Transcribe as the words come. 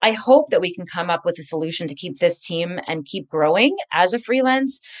I hope that we can come up with a solution to keep this team and keep growing as a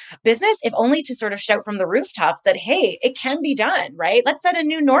freelance business, if only to sort of shout from the rooftops that, hey, it can be done, right? Let's set a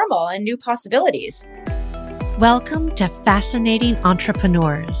new normal and new possibilities. Welcome to Fascinating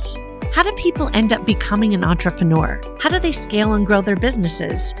Entrepreneurs. How do people end up becoming an entrepreneur? How do they scale and grow their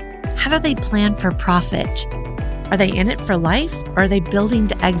businesses? How do they plan for profit? Are they in it for life, or are they building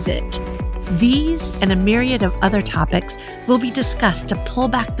to exit? These and a myriad of other topics will be discussed to pull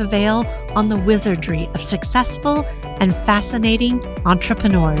back the veil on the wizardry of successful and fascinating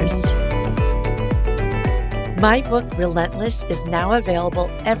entrepreneurs. My book, Relentless, is now available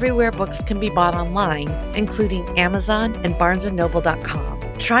everywhere books can be bought online, including Amazon and BarnesandNoble.com.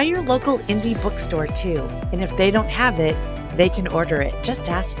 Try your local indie bookstore too, and if they don't have it, they can order it. Just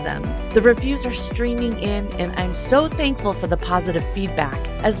ask them. The reviews are streaming in, and I'm so thankful for the positive feedback,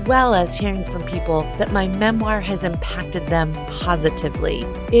 as well as hearing from people that my memoir has impacted them positively.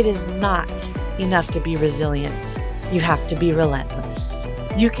 It is not enough to be resilient. You have to be relentless.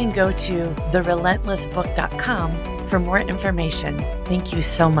 You can go to therelentlessbook.com for more information. Thank you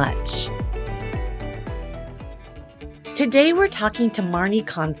so much. Today we're talking to Marnie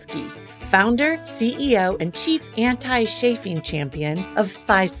Konski, founder, CEO, and chief anti-chafing champion of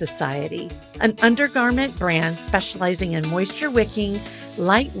Thigh Society, an undergarment brand specializing in moisture wicking,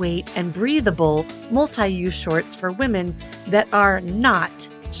 lightweight, and breathable multi-use shorts for women that are not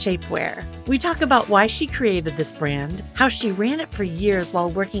shapewear. We talk about why she created this brand, how she ran it for years while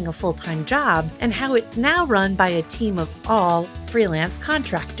working a full-time job, and how it's now run by a team of all freelance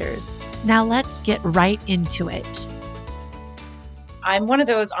contractors. Now let's get right into it. I'm one of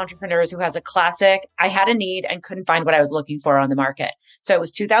those entrepreneurs who has a classic, I had a need and couldn't find what I was looking for on the market. So it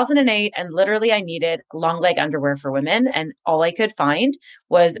was 2008, and literally I needed long leg underwear for women, and all I could find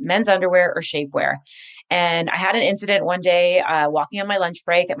was men's underwear or shapewear. And I had an incident one day walking on my lunch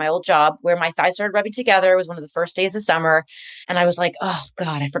break at my old job where my thighs started rubbing together. It was one of the first days of summer. And I was like, oh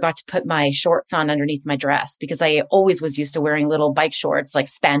God, I forgot to put my shorts on underneath my dress, because I always was used to wearing little bike shorts, like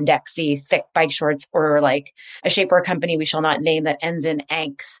spandexy, thick bike shorts, or like a shapewear company we shall not name that ends in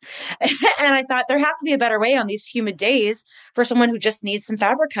anks. And I thought there has to be a better way on these humid days for someone who just needs some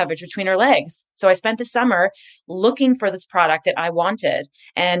fabric coverage between her legs. So I spent the summer looking for this product that I wanted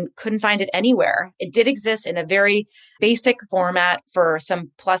and couldn't find it anywhere. It did exist in a very basic format for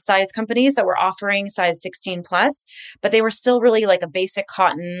some plus size companies that were offering size 16 plus, but they were still really like a basic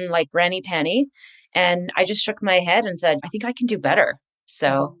cotton, like granny panty. And I just shook my head and said, I think I can do better.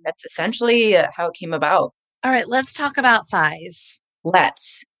 So that's essentially how it came about. All right, let's talk about thighs.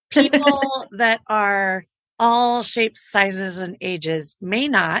 Let's. People that are all shapes, sizes, and ages may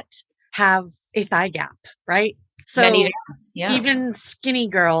not have a thigh gap, right? So even skinny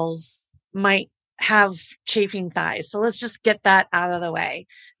girls might have chafing thighs. So let's just get that out of the way.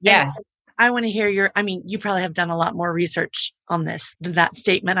 Yes. And I want to hear you probably have done a lot more research on this than that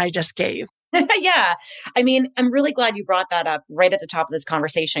statement I just gave. Yeah. I mean, I'm really glad you brought that up right at the top of this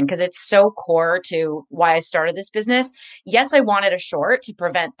conversation, because it's so core to why I started this business. Yes, I wanted a short to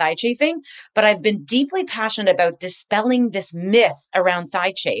prevent thigh chafing, but I've been deeply passionate about dispelling this myth around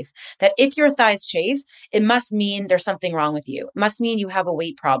thigh chafe, that if your thighs chafe, it must mean there's something wrong with you. It must mean you have a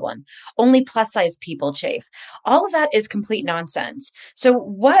weight problem. Only plus size people chafe. All of that is complete nonsense. So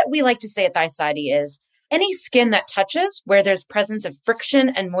what we like to say at Thigh Society is any skin that touches where there's presence of friction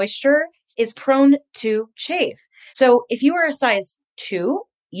and moisture is prone to chafe. So if you are a size 2,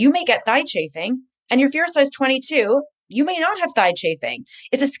 you may get thigh chafing, and if you're a size 22, you may not have thigh chafing.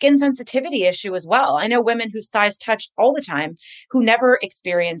 It's a skin sensitivity issue as well. I know women whose thighs touch all the time who never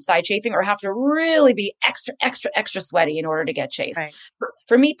experience thigh chafing or have to really be extra sweaty in order to get chafe. Right.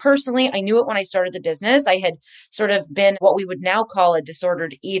 For me personally, I knew it when I started the business. I had sort of been what we would now call a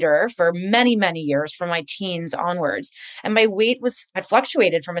disordered eater for many, many years, from my teens onwards. And my weight had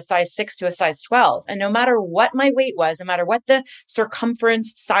fluctuated from a size 6 to a size 12. And no matter what my weight was, no matter what the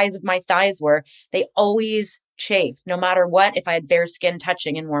circumference size of my thighs were, they always chafed, no matter what, if I had bare skin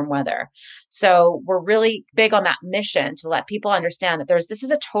touching in warm weather. So we're really big on that mission to let people understand that this is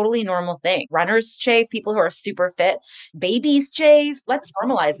a totally normal thing. Runners chafe, people who are super fit, babies chafe. Let's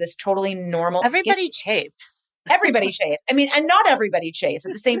normalize this totally normal. Everybody chafes. Everybody chafes. I mean, and not everybody chafes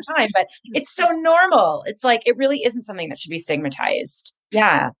at the same time, but it's so normal. It's like, it really isn't something that should be stigmatized.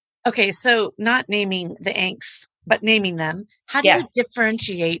 Yeah. Okay. So not naming the anks, but naming them. How do you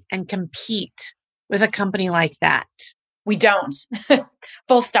differentiate and compete with a company like that? We don't.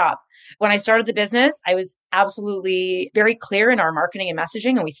 Full stop. When I started the business, I was absolutely very clear in our marketing and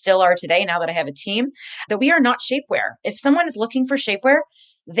messaging, and we still are today now that I have a team, that we are not shapewear. If someone is looking for shapewear,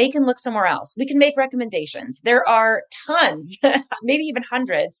 they can look somewhere else. We can make recommendations. There are tons, maybe even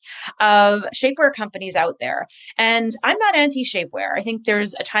hundreds of shapewear companies out there. And I'm not anti shapewear. I think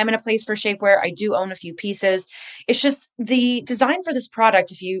there's a time and a place for shapewear. I do own a few pieces. It's just the design for this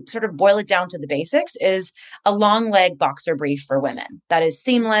product, if you sort of boil it down to the basics, is a long leg boxer brief for women that is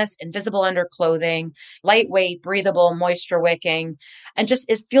seamless, invisible under clothing, lightweight, breathable, moisture wicking, and just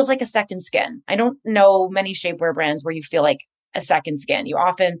it feels like a second skin. I don't know many shapewear brands where you feel like a second skin. You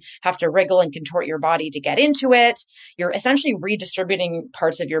often have to wriggle and contort your body to get into it. You're essentially redistributing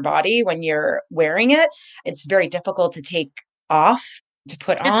parts of your body when you're wearing it. It's very difficult to take off, to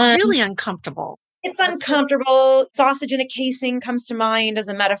put on. It's really uncomfortable. It's uncomfortable. Sausage in a casing comes to mind as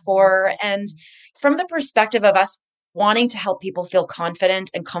a metaphor. And from the perspective of us wanting to help people feel confident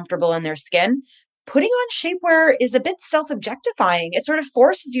and comfortable in their skin, putting on shapewear is a bit self-objectifying. It sort of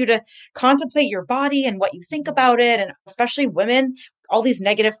forces you to contemplate your body and what you think about it. And especially women, all these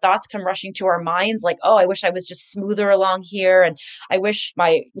negative thoughts come rushing to our minds like, oh, I wish I was just smoother along here. And I wish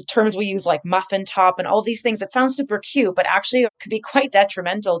my terms we use like muffin top and all these things, it sounds super cute, but actually it could be quite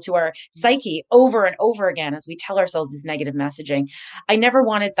detrimental to our psyche over and over again as we tell ourselves this negative messaging. I never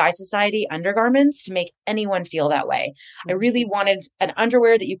wanted Thigh Society undergarments to make anyone feel that way. I really wanted an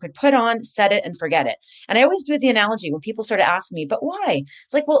underwear that you could put on, set it, and forget it. And I always do the analogy when people sort of ask me, but why?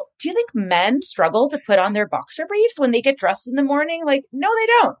 It's like, well, do you think men struggle to put on their boxer briefs when they get dressed in the morning? Like, no, they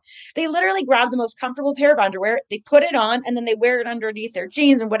don't. They literally grab the most comfortable pair of underwear, they put it on, and then they wear it underneath their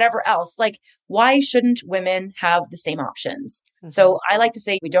jeans and whatever else. Like, why shouldn't women have the same options? Mm-hmm. So I like to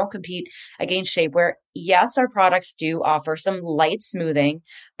say we don't compete against shapewear. Yes, our products do offer some light smoothing,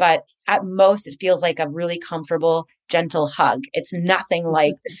 but at most it feels like a really comfortable, gentle hug. It's nothing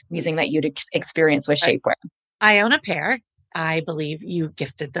like the squeezing that you'd experience with shapewear. I own a pair. I believe you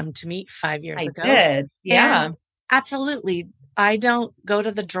gifted them to me 5 years ago. I did. Yeah. And absolutely. I don't go to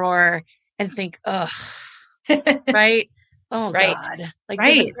the drawer and think, ugh, right? Oh, right. God. Like,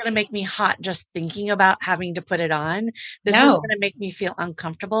 this is going to make me hot just thinking about having to put it on. This is going to make me feel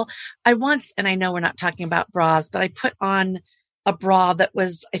uncomfortable. I once, and I know we're not talking about bras, but I put on a bra that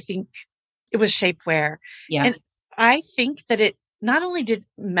was, I think it was shapewear. Yeah. And I think that it not only did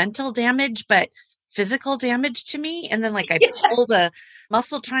mental damage, but physical damage to me. And then like I pulled a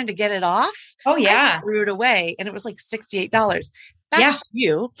muscle trying to get it off. Oh yeah. I threw it away and it was like $68. Back to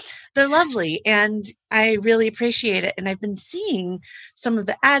you. They're lovely. And I really appreciate it. And I've been seeing some of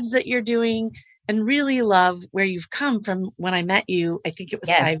the ads that you're doing and really love where you've come from when I met you. I think it was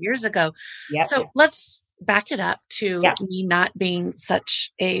 5 years ago. Yep. So let's back it up to me not being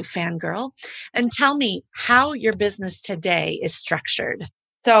such a fangirl and tell me how your business today is structured.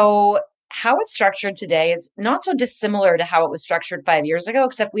 So how it's structured today is not so dissimilar to how it was structured 5 years ago,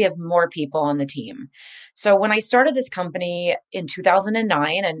 except we have more people on the team. So when I started this company in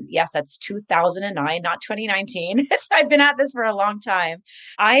 2009, and yes, that's 2009, not 2019. I've been at this for a long time.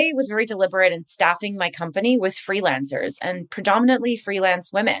 I was very deliberate in staffing my company with freelancers and predominantly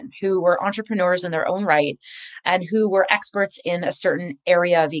freelance women who were entrepreneurs in their own right and who were experts in a certain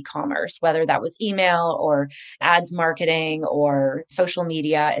area of e-commerce, whether that was email or ads marketing or social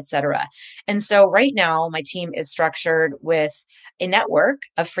media, et cetera. And so right now, my team is structured with a network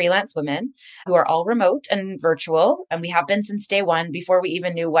of freelance women who are all remote and virtual. And we have been since day one before we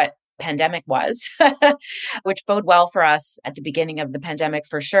even knew what pandemic was, which bode well for us at the beginning of the pandemic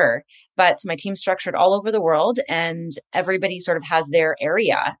for sure. But my team's structured all over the world and everybody sort of has their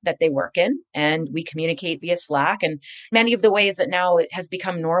area that they work in. And we communicate via Slack and many of the ways that now it has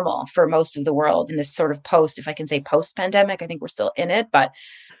become normal for most of the world in this sort of if I can say post-pandemic, I think we're still in it, but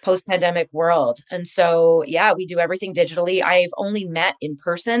post-pandemic world. And so, we do everything digitally. I've only met in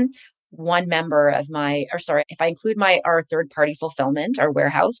person one member of if I include our third-party fulfillment, our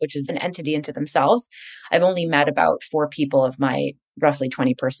warehouse, which is an entity into themselves, I've only met about 4 people of my roughly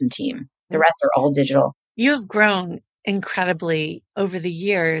 20-person team. The rest are all digital. You have grown incredibly over the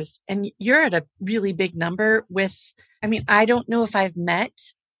years, and you're at a really big number I don't know if I've met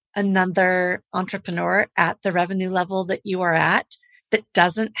another entrepreneur at the revenue level that you are at that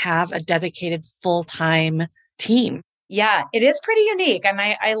doesn't have a dedicated full-time team. Yeah, it is pretty unique. And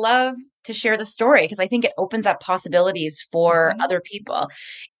I love to share the story because I think it opens up possibilities for other people.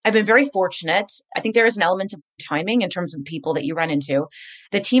 I've been very fortunate. I think there is an element of timing in terms of the people that you run into.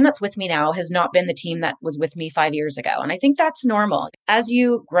 The team that's with me now has not been the team that was with me 5 years ago. And I think that's normal. As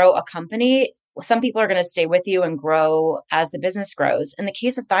you grow a company, some people are going to stay with you and grow as the business grows. In the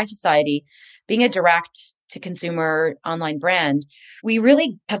case of Thigh Society, being a direct to consumer online brand, we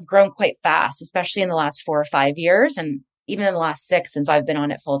really have grown quite fast, especially in the last 4 or 5 years, and even in the last 6 since I've been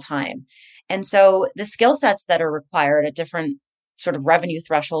on it full time. And so the skill sets that are required at different sort of revenue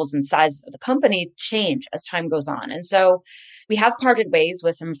thresholds and size of the company change as time goes on. And so we have parted ways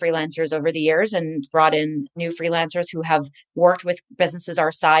with some freelancers over the years and brought in new freelancers who have worked with businesses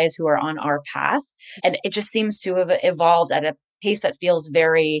our size who are on our path. And it just seems to have evolved at a pace that feels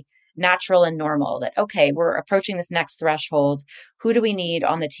very natural and normal, that, okay, we're approaching this next threshold. Who do we need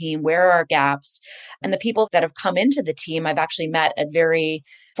on the team? Where are our gaps? And the people that have come into the team, I've actually met at very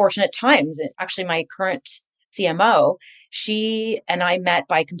fortunate times. Actually, my current CMO, she and I met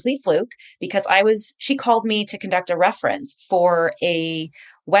by complete fluke because she called me to conduct a reference for a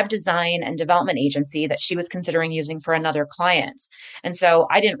web design and development agency that she was considering using for another client. And so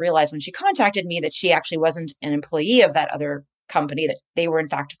I didn't realize when she contacted me that she actually wasn't an employee of that other company, that they were in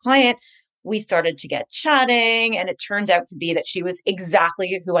fact a client. We started to get chatting, and it turned out to be that she was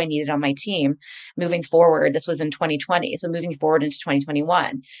exactly who I needed on my team moving forward. This was in 2020. So moving forward into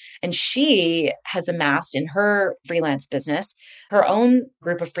 2021. And she has amassed in her freelance business her own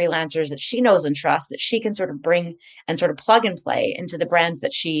group of freelancers that she knows and trusts, that she can sort of bring and sort of plug and play into the brands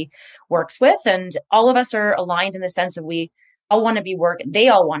that she works with. And all of us are aligned in the sense of they all want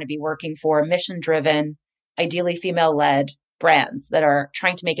to be working for mission-driven, ideally female-led brands that are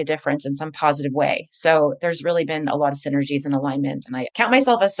trying to make a difference in some positive way. So there's really been a lot of synergies and alignment. And I count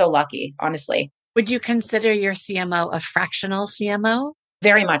myself as so lucky, honestly. Would you consider your CMO a fractional CMO?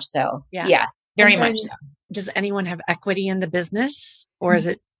 Very much so. Yeah, very much so. Does anyone have equity in the business, or is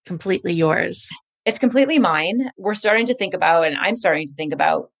it completely yours? It's completely mine. We're starting to think about, and I'm starting to think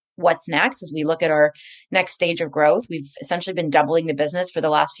about, what's next as we look at our next stage of growth. We've essentially been doubling the business for the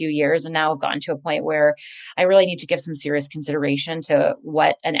last few years, and now I've gotten to a point where I really need to give some serious consideration to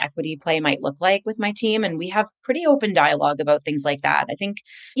what an equity play might look like with my team. And we have pretty open dialogue about things like that. I think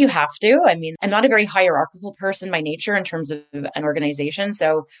you have to. I mean, I'm not a very hierarchical person by nature in terms of an organization.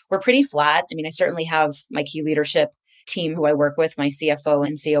 So we're pretty flat. I mean, I certainly have my key leadership team who I work with, my CFO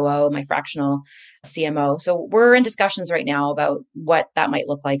and COO, my fractional CMO. So we're in discussions right now about what that might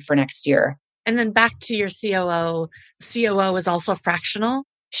look like for next year. And then back to your COO. COO is also fractional?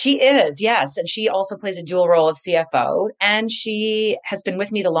 She is, yes. And she also plays a dual role of CFO. And she has been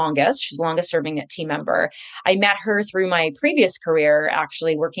with me the longest. She's the longest serving team member. I met her through my previous career,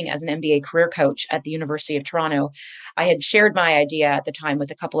 actually working as an MBA career coach at the University of Toronto. I had shared my idea at the time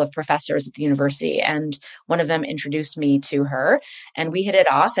with a couple of professors at the university, and one of them introduced me to her, and we hit it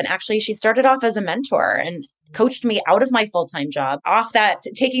off. And actually, she started off as a mentor and coached me out of my full-time job,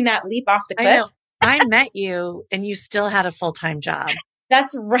 taking that leap off the cliff. I met you and you still had a full-time job.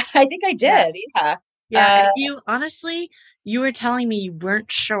 That's right. I think I did. Yes. Yeah. You were telling me you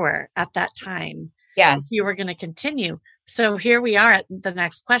weren't sure at that time. Yes. You were going to continue. So here we are at the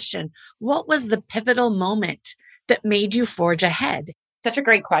next question. What was the pivotal moment that made you forge ahead? Such a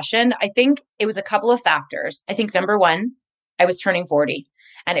great question. I think it was a couple of factors. I think number one, I was turning 40.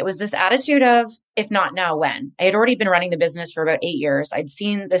 And it was this attitude of, if not now, when? I had already been running the business for about 8 years. I'd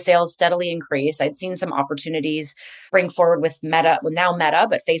seen the sales steadily increase. I'd seen some opportunities bring forward with Meta,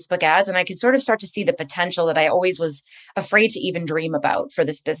 but Facebook ads. And I could sort of start to see the potential that I always was afraid to even dream about for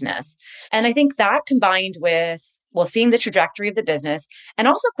this business. And I think that combined with, seeing the trajectory of the business, and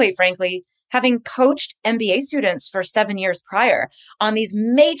also, quite frankly, having coached MBA students for 7 years prior on these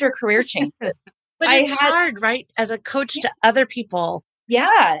major career changes. But it's hard, right? As a coach to other people.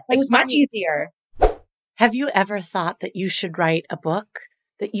 Yeah, it was much easier. Have you ever thought that you should write a book,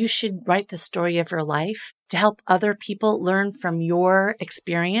 that you should write the story of your life to help other people learn from your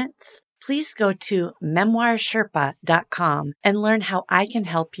experience? Please go to memoirsherpa.com and learn how I can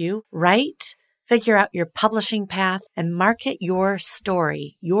help you write, figure out your publishing path, and market your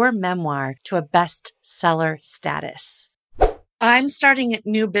story, your memoir, to a bestseller status. I'm starting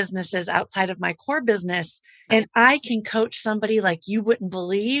new businesses outside of my core business, and I can coach somebody like you wouldn't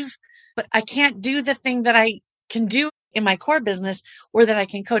believe, but I can't do the thing that I can do in my core business, or that I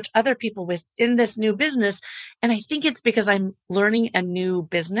can coach other people with in this new business. And I think it's because I'm learning a new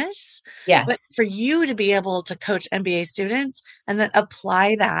business. Yes. But for you to be able to coach MBA students and then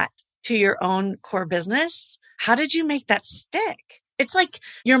apply that to your own core business, how did you make that stick? It's like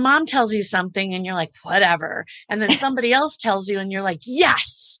your mom tells you something and you're like, whatever. And then somebody else tells you and you're like,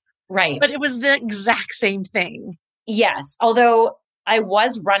 yes. Right. But it was the exact same thing. Yes. Although I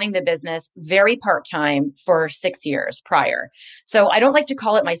was running the business very part-time for 6 years prior. So I don't like to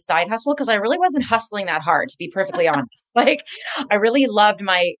call it my side hustle because I really wasn't hustling that hard, to be perfectly honest. Like, I really loved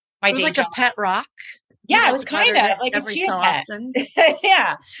my it was day like job. A pet rock. Yeah, it was kind of like a every chia so pet. often.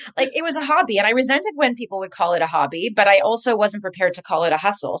 Yeah, like it was a hobby. And I resented when people would call it a hobby, but I also wasn't prepared to call it a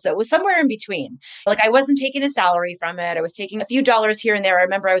hustle. So it was somewhere in between. Like I wasn't taking a salary from it. I was taking a few dollars here and there. I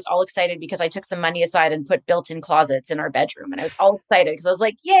remember I was all excited because I took some money aside and put built-in closets in our bedroom. And I was all excited because I was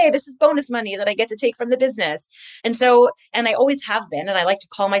like, yay, this is bonus money that I get to take from the business. And so, and I always have been, and I like to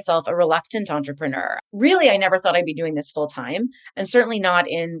call myself a reluctant entrepreneur. Really, I never thought I'd be doing this full time, and certainly not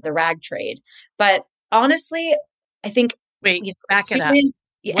in the rag trade. But honestly, I think Wait, back it up.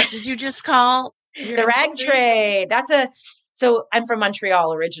 Yeah. What did you just call the rag trade? So I'm from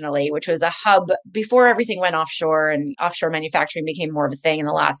Montreal originally, which was a hub before everything went offshore and offshore manufacturing became more of a thing in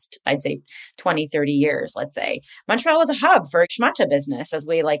the last, I'd say 20, 30 years, let's say. Montreal was a hub for schmata business, as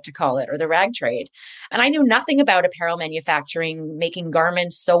we like to call it, or the rag trade. And I knew nothing about apparel manufacturing, making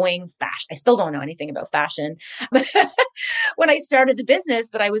garments, sewing, fashion. I still don't know anything about fashion when I started the business,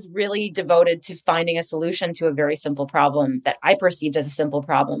 but I was really devoted to finding a solution to a very simple problem that I perceived as a simple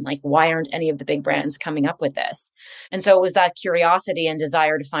problem. Like, why aren't any of the big brands coming up with this? And so it was that curiosity and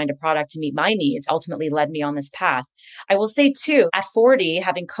desire to find a product to meet my needs ultimately led me on this path. I will say too, at 40,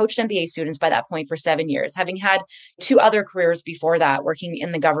 having coached MBA students by that point for 7 years, having had 2 other careers before that, working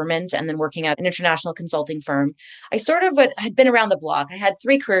in the government and then working at an international consulting firm, I sort of had been around the block. I had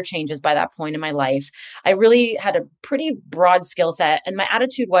 3 career changes by that point in my life. I really had a pretty broad skill set. And my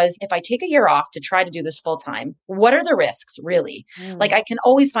attitude was, if I take a year off to try to do this full time, what are the risks really? Like I can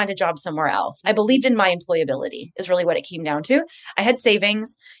always find a job somewhere else. I believed in my employability is really what it came down to. I had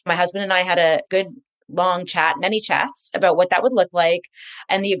savings. My husband and I had a good long chat, many chats about what that would look like.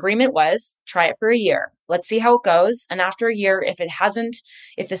 And the agreement was try it for a year. Let's see how it goes. And after a year, if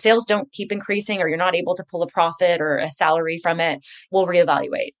the sales don't keep increasing or you're not able to pull a profit or a salary from it, we'll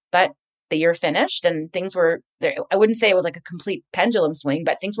reevaluate. But the year finished and things were there. I wouldn't say it was like a complete pendulum swing,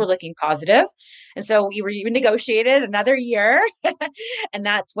 but things were looking positive. And so we negotiated another year. And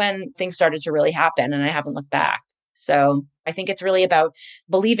that's when things started to really happen. And I haven't looked back. So I think it's really about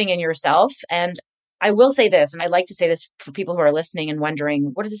believing in yourself. And I will say this, and I like to say this for people who are listening and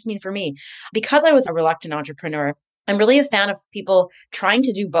wondering, what does this mean for me? Because I was a reluctant entrepreneur, I'm really a fan of people trying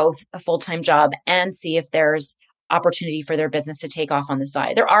to do both a full-time job and see if there's opportunity for their business to take off on the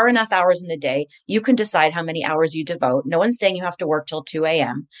side. There are enough hours in the day. You can decide how many hours you devote. No one's saying you have to work till 2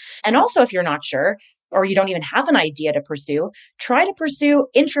 a.m. And also, if you're not sure, or you don't even have an idea to pursue, try to pursue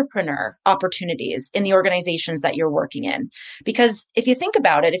intrapreneur opportunities in the organizations that you're working in. Because if you think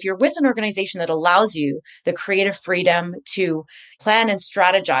about it, if you're with an organization that allows you the creative freedom to plan and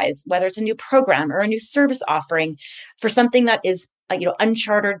strategize, whether it's a new program or a new service offering for something that is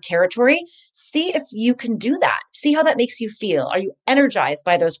uncharted territory, see if you can do that. See how that makes you feel. Are you energized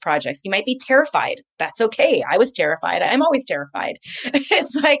by those projects? You might be terrified. That's okay. I was terrified. I'm always terrified.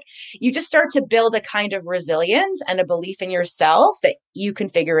 It's like you just start to build a kind of resilience and a belief in yourself that you can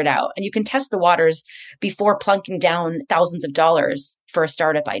figure it out. And you can test the waters before plunking down thousands of dollars for a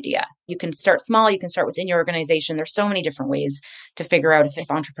startup idea. You can start small. You can start within your organization. There's so many different ways to figure out if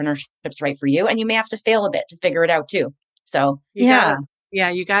entrepreneurship's right for you. And you may have to fail a bit to figure it out too. So you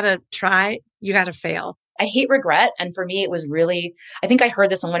gotta try, you gotta fail. I hate regret. And for me, it was really, I think I heard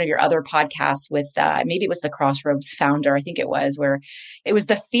this on one of your other podcasts with, maybe it was the Crossroads founder. I think it was, where it was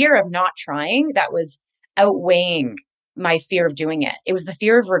the fear of not trying that was outweighing my fear of doing it. It was the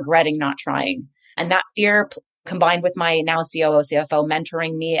fear of regretting not trying. And that fear combined with my now COO, CFO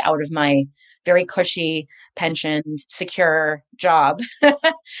mentoring me out of my very cushy pension, secure job,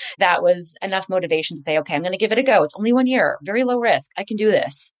 that was enough motivation to say, okay, I'm going to give it a go. It's only 1 year, very low risk. I can do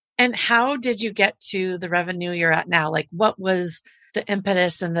this. And how did you get to the revenue you're at now? Like, what was the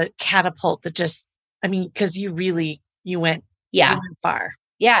impetus and the catapult that because you went far.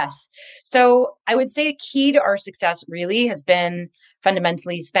 Yes. So I would say the key to our success really has been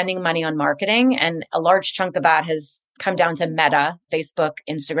fundamentally spending money on marketing. And a large chunk of that has come down to Meta, Facebook,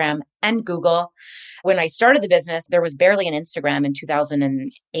 Instagram, and Google. When I started the business, there was barely an Instagram in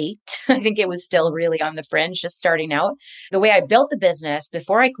 2008. I think it was still really on the fringe, just starting out. The way I built the business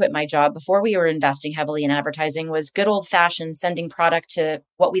before I quit my job, before we were investing heavily in advertising, was good old fashioned sending product to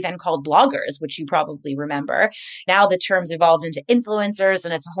what we then called bloggers, which you probably remember. Now the term's evolved into influencers,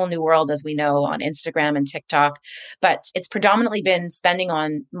 and it's a whole new world, as we know, on Instagram and TikTok. But it's predominantly been spending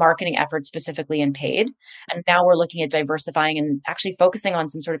on marketing efforts, specifically in paid. And now we're looking at diversifying and actually focusing on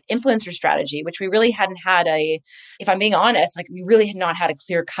some sort of influencer strategy, which we really hadn't had if I'm being honest, we really had not had a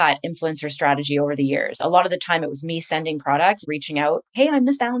clear cut influencer strategy over the years. A lot of the time it was me sending product, reaching out, hey, I'm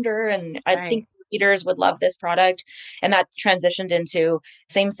the founder and I think readers would love this product. And that transitioned into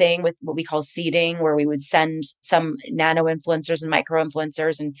same thing with what we call seeding, where we would send some nano influencers and micro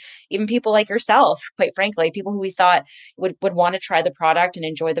influencers and even people like yourself, quite frankly, people who we thought would want to try the product and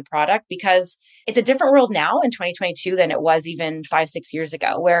enjoy the product, because it's a different world now in 2022 than it was even 5-6 years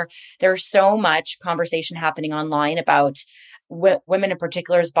ago, where there's so much conversation happening online about women in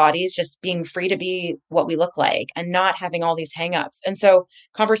particular's bodies just being free to be what we look like and not having all these hangups. And so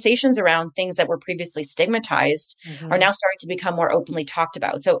conversations around things that were previously stigmatized are now starting to become more openly talked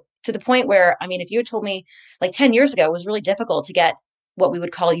about. So to the point where, I mean, if you had told me like 10 years ago, it was really difficult to get what we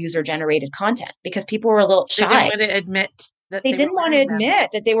would call user generated content because people were a little shy. They didn't want to admit that they didn't want to admit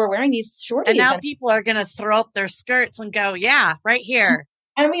that they were wearing these shorties. And now people are going to throw up their skirts and go, yeah, right here.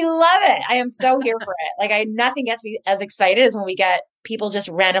 And we love it. I am so here for it. Like nothing gets me as excited as when we get people just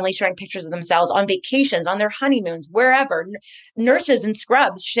randomly sharing pictures of themselves on vacations, on their honeymoons, wherever. Nurses in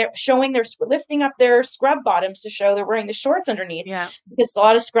scrubs showing lifting up their scrub bottoms to show they're wearing the shorts underneath. Yeah. Because a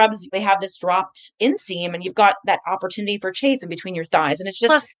lot of scrubs, they have this dropped inseam and you've got that opportunity for chafe in between your thighs. And it's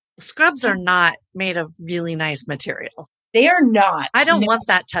just. Plus, scrubs are not made of really nice material. They are not. I don't want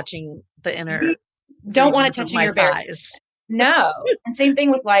that touching the inner. You don't want it touching your thighs. No. And same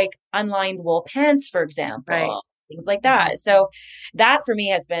thing with like unlined wool pants, for example, right. Things like that. So that for me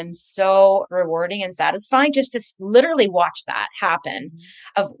has been so rewarding and satisfying just to literally watch that happen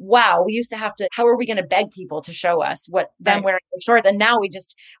of, wow, we used to have to, how are we going to beg people to show us what them wearing the shorts? And now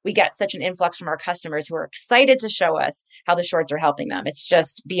we get such an influx from our customers who are excited to show us how the shorts are helping them. It's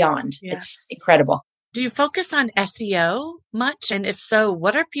just beyond. Yeah. It's incredible. Do you focus on SEO much? And if so,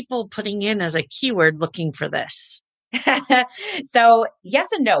 what are people putting in as a keyword looking for this? So yes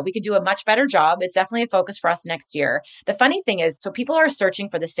and no, we could do a much better job. It's definitely a focus for us next year. The funny thing is, so people are searching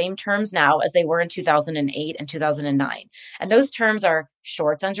for the same terms now as they were in 2008 and 2009. And those terms are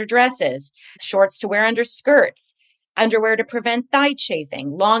shorts under dresses, shorts to wear under skirts, underwear to prevent thigh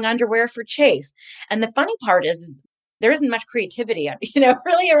chafing, long underwear for chafe. And the funny part is there isn't much creativity,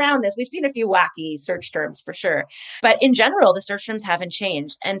 really around this. We've seen a few wacky search terms for sure. But in general, the search terms haven't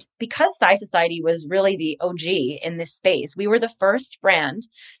changed. And because Thigh Society was really the OG in this space, we were the first brand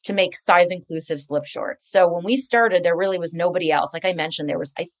to make size inclusive slip shorts. So when we started, there really was nobody else. Like I mentioned, there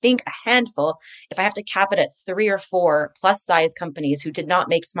was, I think, a handful, if I have to cap it at 3 or 4 plus size companies who did not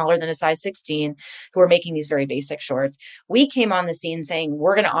make smaller than a size 16, who were making these very basic shorts. We came on the scene saying,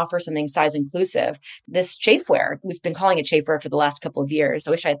 we're going to offer something size inclusive. This chafewear, we've been calling it chafewear for the last couple of years.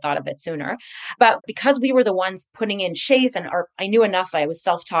 I wish I had thought of it sooner. But because we were the ones putting in chafe and I knew enough, I was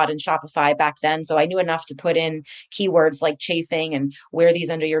self-taught in Shopify back then. So I knew enough to put in keywords like chafing and wear these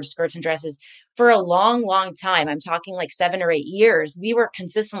under your skirts and dresses. For a long, long time, I'm talking like 7 or 8 years, we were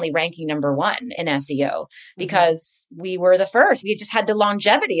consistently ranking number 1 in SEO because we were the first. We just had the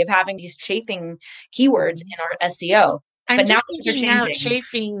longevity of having these chafing keywords in our SEO. But now thinking out,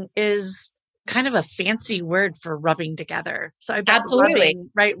 chafing is kind of a fancy word for rubbing together. So I bet absolutely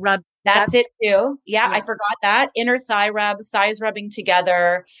rub. That's it too. Yeah, I forgot that. Inner thigh rub, thighs rubbing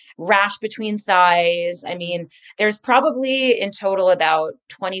together, rash between thighs. I mean, there's probably in total about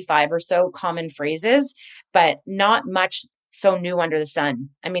 25 or so common phrases, but not much so new under the sun.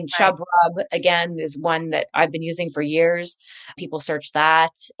 I mean, chub rub, again, is one that I've been using for years. People search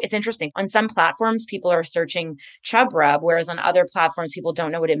that. It's interesting. On some platforms, people are searching chub rub, whereas on other platforms, people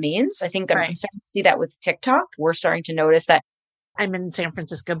don't know what it means. I think I'm starting to see that with TikTok. We're starting to notice that. I'm in San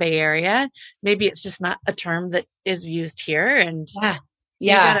Francisco Bay Area. Maybe it's just not a term that is used here. And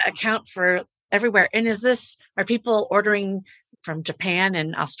you got to account for everywhere. And are people ordering from Japan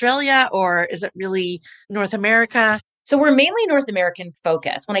and Australia, or is it really North America? So we're mainly North American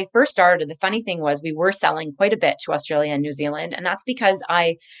focused. When I first started, the funny thing was we were selling quite a bit to Australia and New Zealand. And that's because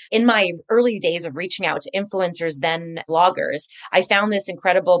in my early days of reaching out to influencers, then bloggers, I found this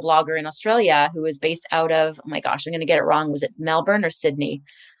incredible blogger in Australia who was based out of, oh my gosh, I'm going to get it wrong. Was it Melbourne or Sydney?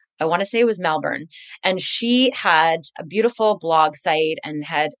 I want to say it was Melbourne. And she had a beautiful blog site and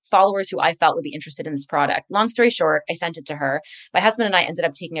had followers who I felt would be interested in this product. Long story short, I sent it to her. My husband and I ended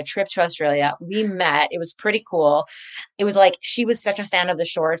up taking a trip to Australia. We met. It was pretty cool. It was like she was such a fan of the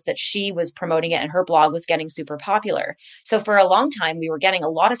shorts that she was promoting it and her blog was getting super popular. So for a long time, we were getting a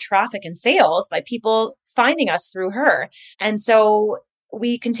lot of traffic and sales by people finding us through her. And so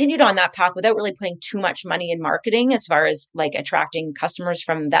we continued on that path without really putting too much money in marketing as far as like attracting customers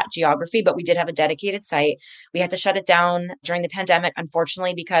from that geography. But we did have a dedicated site. We had to shut it down during the pandemic,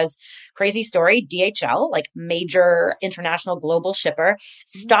 unfortunately, because crazy story, DHL, like major international global shipper,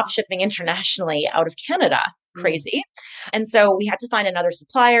 stopped shipping internationally out of Canada. crazy. And so we had to find another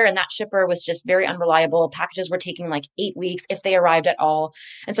supplier, and that shipper was just very unreliable. Packages were taking like 8 weeks if they arrived at all.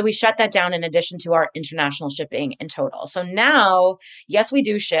 And so we shut that down in addition to our international shipping in total. So now, yes, we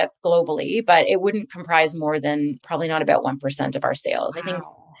do ship globally, but it wouldn't comprise more than probably not about 1% of our sales. Wow. I think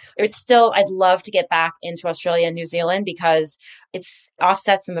it's still, I'd love to get back into Australia and New Zealand because it's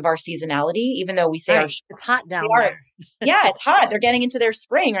offset some of our seasonality, even though we say it's hot down there. Yeah, it's hot. They're getting into their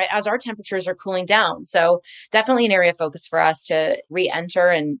spring, right? As our temperatures are cooling down. So definitely an area of focus for us to re-enter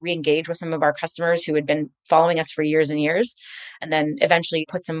and re-engage with some of our customers who had been following us for years and years. And then eventually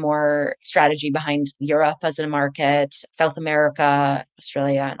put some more strategy behind Europe as a market, South America,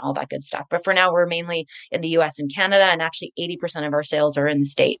 Australia, and all that good stuff. But for now, we're mainly in the US and Canada, and actually 80% of our sales are in the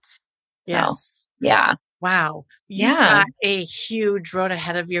States. So, yes. Yeah. Wow. You've got a huge road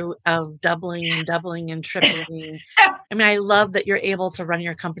ahead of you of doubling and tripling. I mean, I love that you're able to run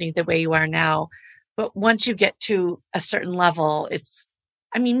your company the way you are now. But once you get to a certain level,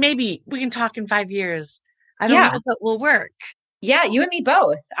 maybe we can talk in 5 years. I don't know if it will work. Yeah, you and me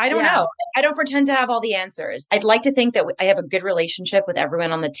both. I don't know. I don't pretend to have all the answers. I'd like to think that I have a good relationship with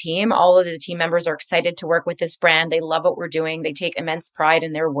everyone on the team. All of the team members are excited to work with this brand. They love what we're doing. They take immense pride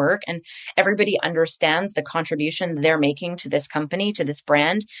in their work, and everybody understands the contribution they're making to this company, to this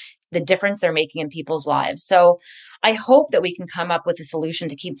brand, the difference they're making in people's lives. So I hope that we can come up with a solution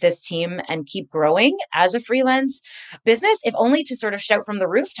to keep this team and keep growing as a freelance business, if only to sort of shout from the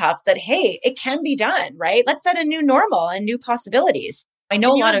rooftops that, hey, it can be done, right? Let's set a new normal and new possibilities. I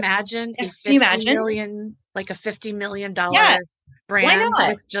know imagine a $50 million brand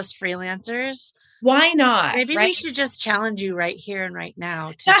with just freelancers. Why not? Maybe we should just challenge you right here and right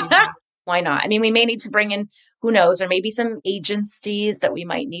now to do that. Why not? I mean, we may need to bring in, who knows, or maybe some agencies that we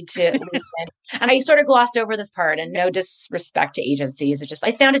might need to loop in. And I sort of glossed over this part, and no disrespect to agencies. It's just,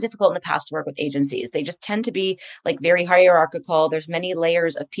 I found it difficult in the past to work with agencies. They just tend to be like very hierarchical. There's many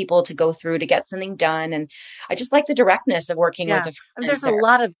layers of people to go through to get something done. And I just like the directness of working with a and there's a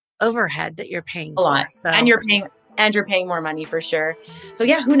lot of overhead that you're paying a lot. So. And you're paying more money for sure. So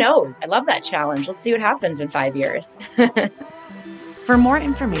yeah, who knows? I love that challenge. Let's see what happens in 5 years. For more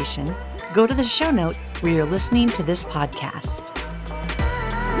information, go to the show notes where you're listening to this podcast.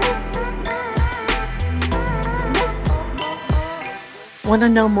 Want to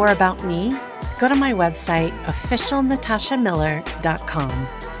know more about me? Go to my website, officialnatashamiller.com.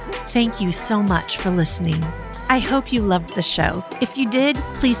 Thank you so much for listening. I hope you loved the show. If you did,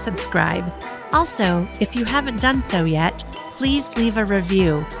 please subscribe. Also, if you haven't done so yet, please leave a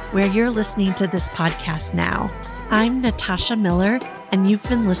review where you're listening to this podcast now. I'm Natasha Miller, and you've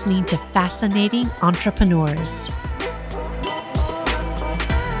been listening to Fascinating Entrepreneurs.